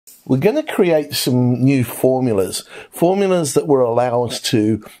we're going to create some new formulas that will allow us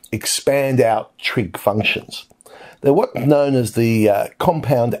to expand out trig functions. They're what's known as the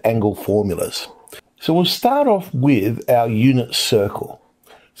compound angle formulas. So we'll start off with our unit circle.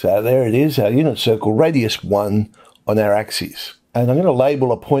 So there it is, our unit circle, radius 1 on our axis. And I'm going to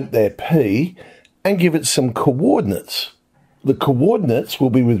label a point there P and give it some coordinates. The coordinates will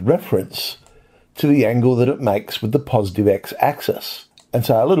be with reference to the angle that it makes with the positive x-axis. And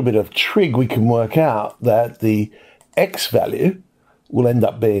so a little bit of trig, we can work out that the x value will end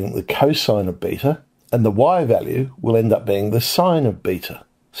up being the cosine of beta, and the y value will end up being the sine of beta.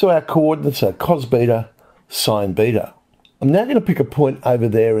 So our coordinates are cos beta, sine beta. I'm now going to pick a point over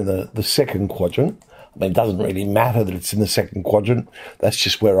there in the second quadrant. I mean, it doesn't really matter that it's in the second quadrant. That's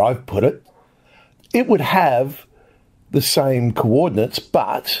just where I've put it. It would have the same coordinates,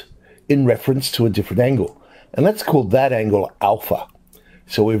 but in reference to a different angle. And let's call that angle alpha.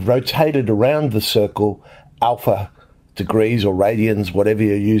 So we've rotated around the circle alpha degrees or radians, whatever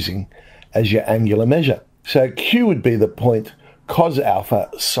you're using as your angular measure. So Q would be the point cos alpha,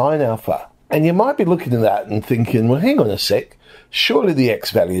 sine alpha. And you might be looking at that and thinking, well, hang on a sec, surely the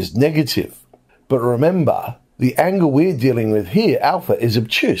x value is negative. But remember, the angle we're dealing with here, alpha, is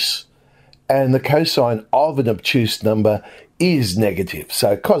obtuse. And the cosine of an obtuse number is negative.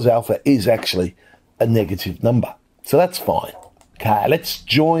 So cos alpha is actually a negative number. So that's fine. Okay, let's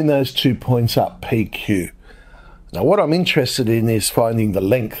join those 2 points up, PQ. Now what I'm interested in is finding the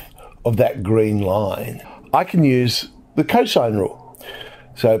length of that green line. I can use the cosine rule.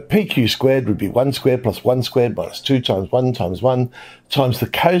 So PQ squared would be 1 squared plus 1 squared minus 2 times 1 times 1 times the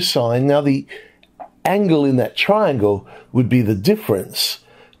cosine. Now the angle in that triangle would be the difference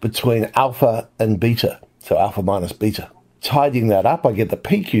between alpha and beta. So alpha minus beta. Tidying that up, I get the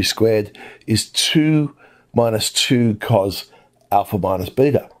PQ squared is 2 minus 2 cos alpha minus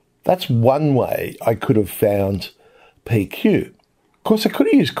beta. That's one way I could have found PQ. Of course, I could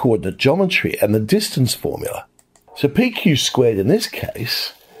have used coordinate geometry and the distance formula. So PQ squared in this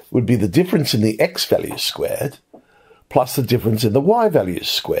case would be the difference in the x values squared plus the difference in the y values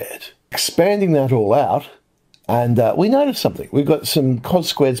squared. Expanding that all out, and we notice something. We've got some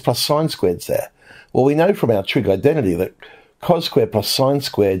cos squareds plus sine squareds there. Well, we know from our trig identity that cos squared plus sine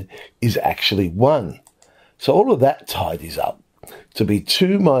squared is actually 1. So all of that tidies up to be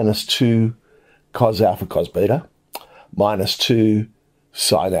 2 minus 2 cos alpha cos beta minus 2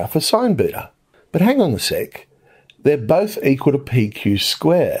 sine alpha sine beta. But hang on a sec. They're both equal to PQ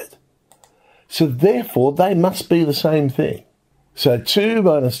squared. So therefore, they must be the same thing. So 2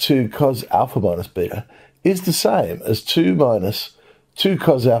 minus 2 cos alpha minus beta is the same as 2 minus 2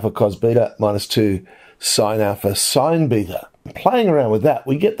 cos alpha cos beta minus 2 sine alpha sine beta. Playing around with that,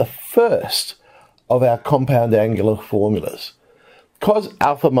 we get the first of our compound angular formulas. Cos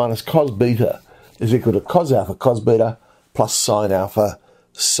alpha minus cos beta is equal to cos alpha cos beta plus sine alpha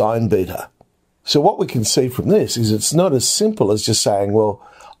sine beta. So what we can see from this is it's not as simple as just saying, well,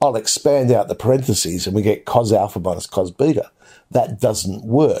 I'll expand out the parentheses and we get cos alpha minus cos beta. That doesn't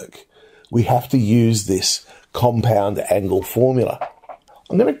work. We have to use this compound angle formula.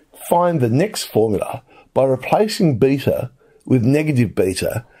 I'm going to find the next formula by replacing beta with negative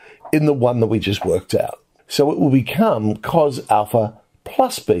beta in the one that we just worked out. So it will become cos alpha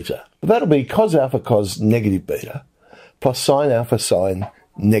plus beta. That'll be cos alpha cos negative beta plus sine alpha sine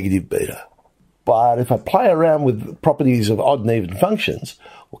negative beta. But if I play around with the properties of odd and even functions,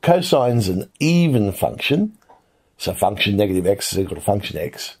 well, cosine's an even function, so function negative x is equal to function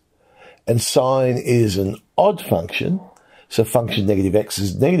x, and sine is an odd function, so function negative x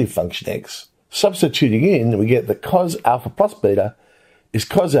is negative function x. Substituting in, we get that cos alpha plus beta is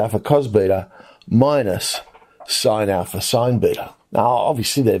cos alpha cos beta minus sine alpha sine beta. Now,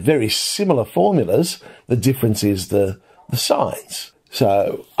 obviously, they're very similar formulas. The difference is the signs.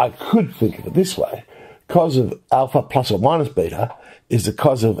 So I could think of it this way. Cos of alpha plus or minus beta is the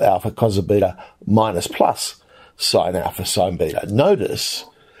cos of alpha cos of beta minus plus sine alpha sine beta. Notice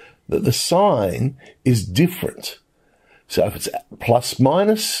that the sign is different. So if it's plus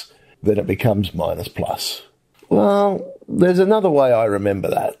minus, then it becomes minus plus. Well, there's another way I remember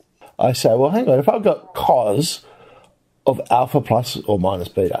that. I say, well, hang on, if I've got cos of alpha plus or minus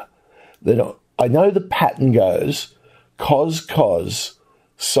beta, then I know the pattern goes cos, cos,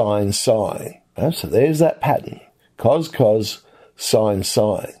 sine, sine. So there's that pattern. Cos, cos, sine,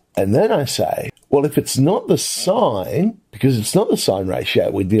 sine. And then I say, well, if it's not the sine, because it's not the sine ratio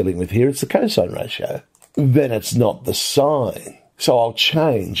we're dealing with here, it's the cosine ratio, then it's not the sine. So I'll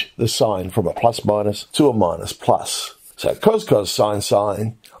change the sign from a plus minus to a minus plus. So cos, cos, sine,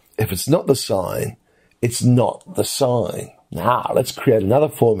 sine. If it's not the sine, it's not the sine. Now, let's create another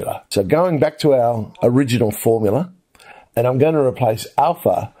formula. So going back to our original formula, and I'm going to replace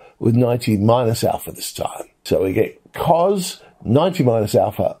alpha with 90 minus alpha this time. So we get cos 90 minus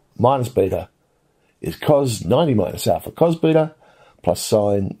alpha minus beta is cos 90 minus alpha cos beta plus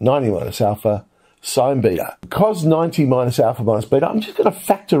sine 90 minus alpha sine beta. Cos 90 minus alpha minus beta, I'm just going to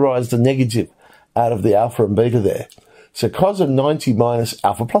factorize the negative out of the alpha and beta there. So cos of 90 minus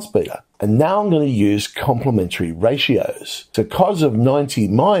alpha plus beta. And now I'm going to use complementary ratios. So cos of 90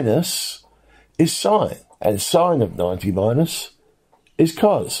 minus is sine, and sine of 90 minus is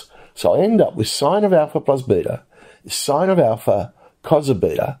cos. So I end up with sine of alpha plus beta is sine of alpha cos of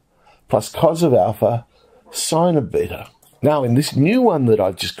beta plus cos of alpha sine of beta. Now in this new one that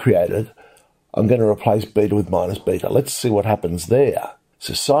I've just created, I'm going to replace beta with minus beta. Let's see what happens there.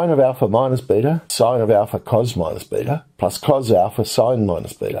 So sine of alpha minus beta, sine of alpha cos minus beta, plus cos alpha sine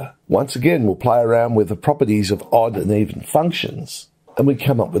minus beta. Once again, we'll play around with the properties of odd and even functions, and we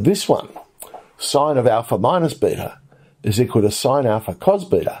come up with this one. Sine of alpha minus beta is equal to sine alpha cos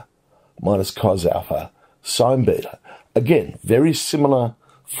beta minus cos alpha sine beta. Again, very similar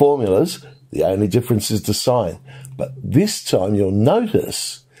formulas. The only difference is the sign. But this time you'll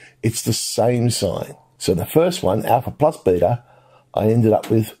notice it's the same sign. So the first one, alpha plus beta, I ended up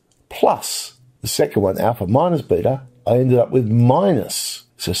with plus. The second one, alpha minus beta, I ended up with minus.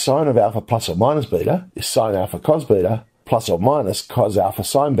 So sine of alpha plus or minus beta is sine alpha cos beta plus or minus cos alpha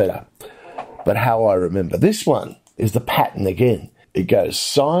sine beta. But how I remember this one is the pattern again. It goes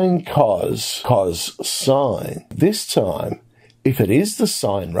sine cos, cos sine. This time, if it is the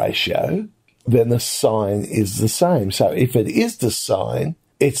sine ratio, then the sine is the same. So if it is the sine,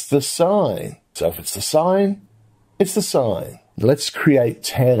 it's the sine. So if it's the sine, it's the sine. Let's create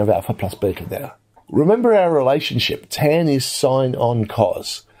tan of alpha plus beta now. Remember our relationship. Tan is sine on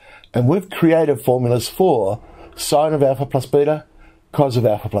cos. And we've created formulas for sine of alpha plus beta, cos of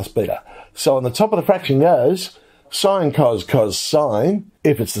alpha plus beta. So on the top of the fraction goes sine cos cos sine.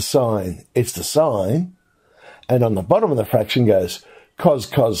 If it's the sine, it's the sine. And on the bottom of the fraction goes cos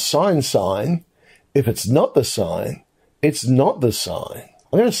cos sine sine. If it's not the sine, it's not the sine.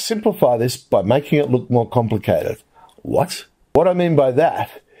 I'm going to simplify this by making it look more complicated. What? What I mean by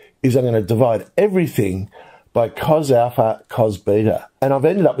that is I'm going to divide everything by cos alpha, cos beta. And I've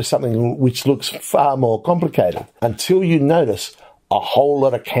ended up with something which looks far more complicated until you notice a whole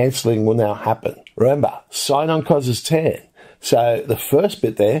lot of cancelling will now happen. Remember, sine on cos is tan. So the first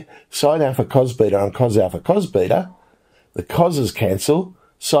bit there, sine alpha cos beta on cos alpha cos beta, the coses cancel,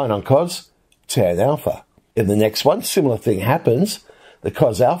 sine on cos, tan alpha. In the next one, similar thing happens. The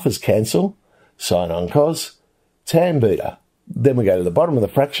cos alphas cancel, sine on cos, tan beta. Then we go to the bottom of the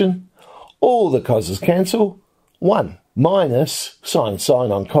fraction. All the coses cancel. 1 minus sine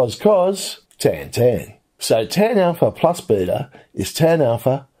on cos cos, tan tan. So tan alpha plus beta is tan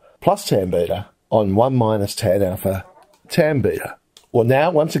alpha plus tan beta on 1 minus tan alpha tan beta. Well,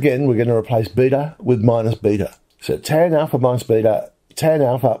 now, once again, we're going to replace beta with minus beta. So tan alpha minus beta, tan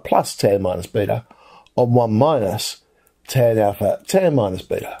alpha plus tan minus beta on 1 minus tan alpha tan minus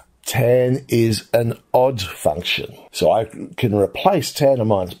beta. Tan is an odd function. So I can replace tan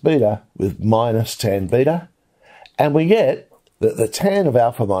minus beta with minus tan beta. And we get that the tan of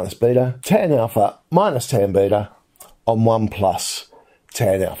alpha minus beta, tan alpha minus tan beta on 1 plus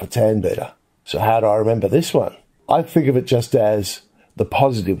tan alpha tan beta. So how do I remember this one? I think of it just as the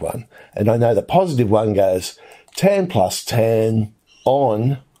positive one. And I know the positive one goes tan plus tan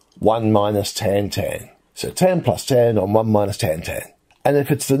on 1 minus tan tan. So tan plus tan on 1 minus tan tan. And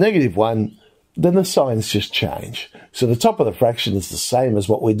if it's the negative one, then the signs just change. So the top of the fraction is the same as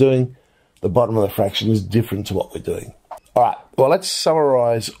what we're doing. The bottom of the fraction is different to what we're doing. All right, well, let's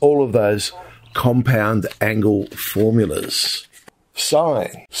summarize all of those compound angle formulas.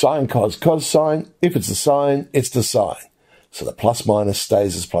 Sine, sine cos, cos sine. If it's the sine, it's the sine. So the plus minus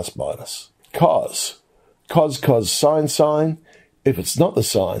stays as plus minus. Cos, cos, cos, sine, sine. If it's not the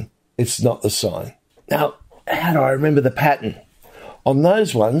sine, it's not the sine. Now, how do I remember the pattern? On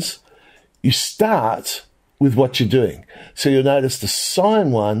those ones, you start with what you're doing. So you'll notice the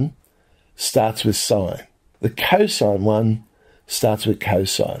sine one starts with sine. The cosine one starts with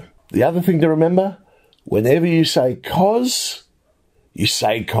cosine. The other thing to remember, whenever you say cos, you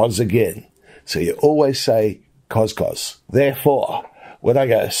say cos again. So you always say cos cos. Therefore, when I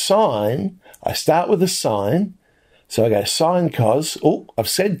go sine, I start with the sine. So I go sine cos. Oh, I've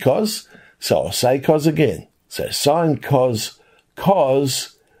said cos, so I'll say cos again. So sine cos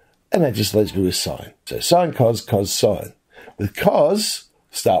cos, and that just leaves me with sine. So sine cos, cos sine. With cos,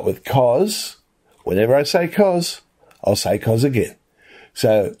 start with cos. Whenever I say cos, I'll say cos again.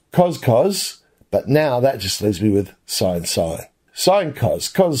 So cos cos But now that just leaves me with sine, sine. Sine, cos,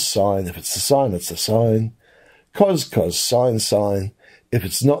 cos, sine. If it's the sine, it's the sine. Cos, cos, sine, sine. If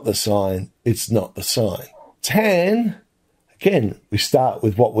it's not the sine, it's not the sine. Tan, again, we start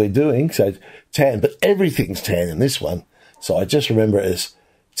with what we're doing. So tan, but everything's tan in this one. So I just remember it as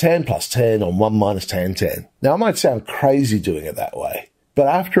tan plus tan on 1 minus tan tan. Now, I might sound crazy doing it that way, but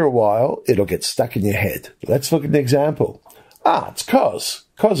after a while, it'll get stuck in your head. Let's look at an example. It's cos.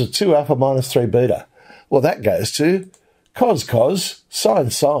 Cos of 2 alpha minus 3 beta. Well, that goes to cos, cos, sine,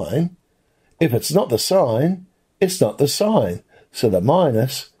 sine. If it's not the sine, it's not the sine. So the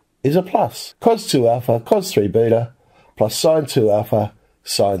minus is a plus. Cos 2 alpha, cos 3 beta, plus sine 2 alpha,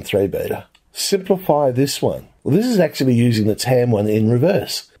 sine 3 beta. Simplify this one. Well, this is actually using the tan one in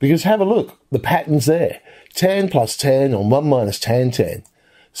reverse. Because have a look, the pattern's there. Tan plus tan on 1 minus tan tan.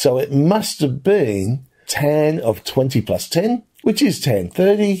 So it must have been tan of 20 plus 10, which is tan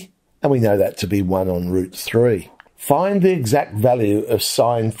 30, and we know that to be 1 on root 3. Find the exact value of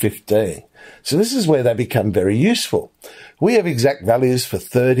sine 15. So this is where they become very useful. We have exact values for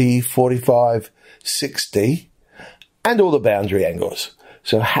 30, 45, 60, and all the boundary angles.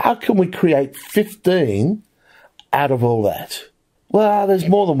 So how can we create 15 out of all that? Well, there's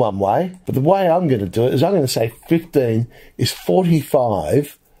more than one way, but the way I'm going to do it is I'm going to say 15 is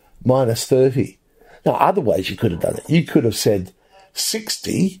 45 minus 30. Now, other ways you could have done it. You could have said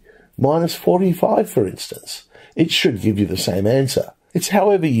 60 minus 45, for instance. It should give you the same answer. It's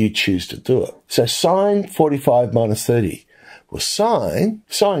however you choose to do it. So sine 45 minus 30. Well, sine,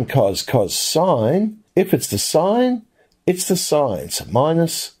 cos, cos, sine. If it's the sine, it's the sine. So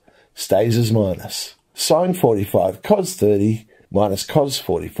minus stays as minus. Sine 45 cos 30 minus cos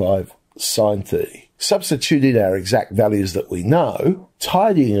 45 sine 30. Substitute in our exact values that we know,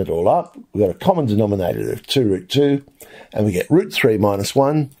 tidying it all up, we've got a common denominator of 2 root 2, and we get root 3 minus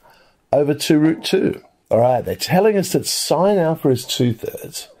 1 over 2 root 2. All right, they're telling us that sine alpha is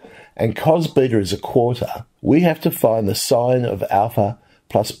 2/3 and cos beta is 1/4. We have to find the sine of alpha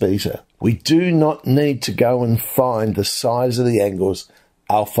plus beta. We do not need to go and find the size of the angles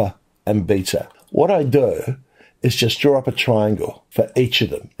alpha and beta. What I do is just draw up a triangle for each of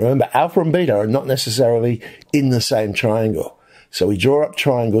them. Remember, alpha and beta are not necessarily in the same triangle. So we draw up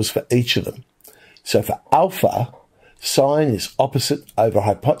triangles for each of them. So for alpha, sine is opposite over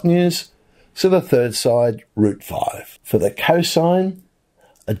hypotenuse, so the third side, root 5. For the cosine,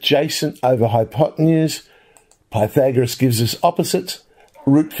 adjacent over hypotenuse, Pythagoras gives us opposite,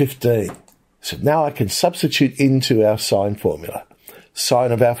 root 15. So now I can substitute into our sine formula.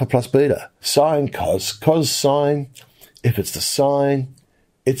 Sine of alpha plus beta. Sine cos, cos sine. If it's the sine,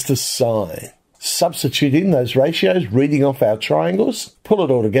 it's the sine. Substitute in those ratios, reading off our triangles. Pull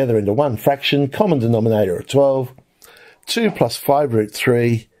it all together into one fraction, common denominator of 12. 2 plus 5 root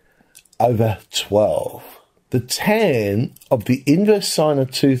 3 over 12. The tan of the inverse sine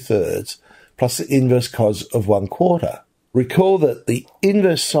of 2/3 plus the inverse cos of 1/4. Recall that the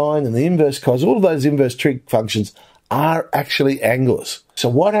inverse sine and the inverse cos, all of those inverse trig functions are actually angles. So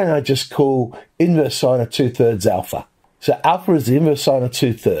why don't I just call inverse sine of 2/3 alpha? So alpha is the inverse sine of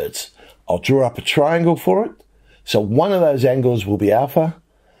 2/3. I'll draw up a triangle for it. So one of those angles will be alpha,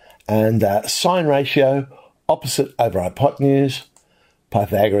 and sine ratio, opposite over hypotenuse.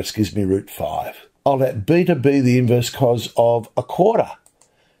 Pythagoras gives me root 5. I'll let beta be the inverse cos of 1/4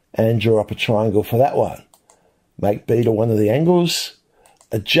 and draw up a triangle for that one. Make beta one of the angles.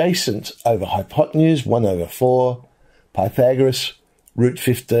 Adjacent over hypotenuse, 1 over 4. Pythagoras, root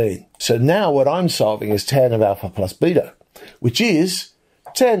 15. So now what I'm solving is tan of alpha plus beta, which is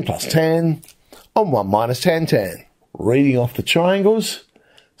tan plus tan on 1 minus tan tan. Reading off the triangles,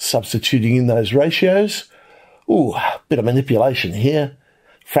 substituting in those ratios. Ooh, bit of manipulation here.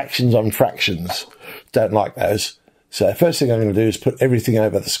 Fractions on fractions. Don't like those. So first thing I'm going to do is put everything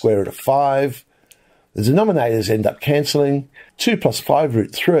over the square root of 5. The denominators end up cancelling. 2 plus 5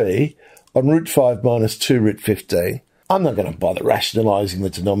 root 3 on root 5 minus 2 root 15. I'm not going to bother rationalising the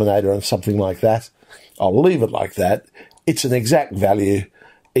denominator on something like that. I'll leave it like that. It's an exact value.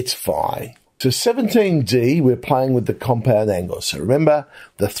 It's fine. So 17D, we're playing with the compound angles. So remember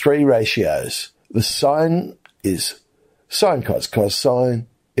the 3 ratios. The sine is sine cos, cos sine.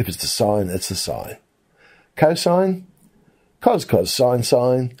 If it's the sine, it's the sine. Cosine, cos, cos, sine,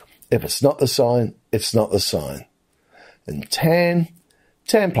 sine. If it's not the sine, it's not the sine. And tan,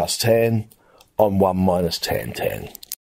 tan plus tan on 1 minus tan tan.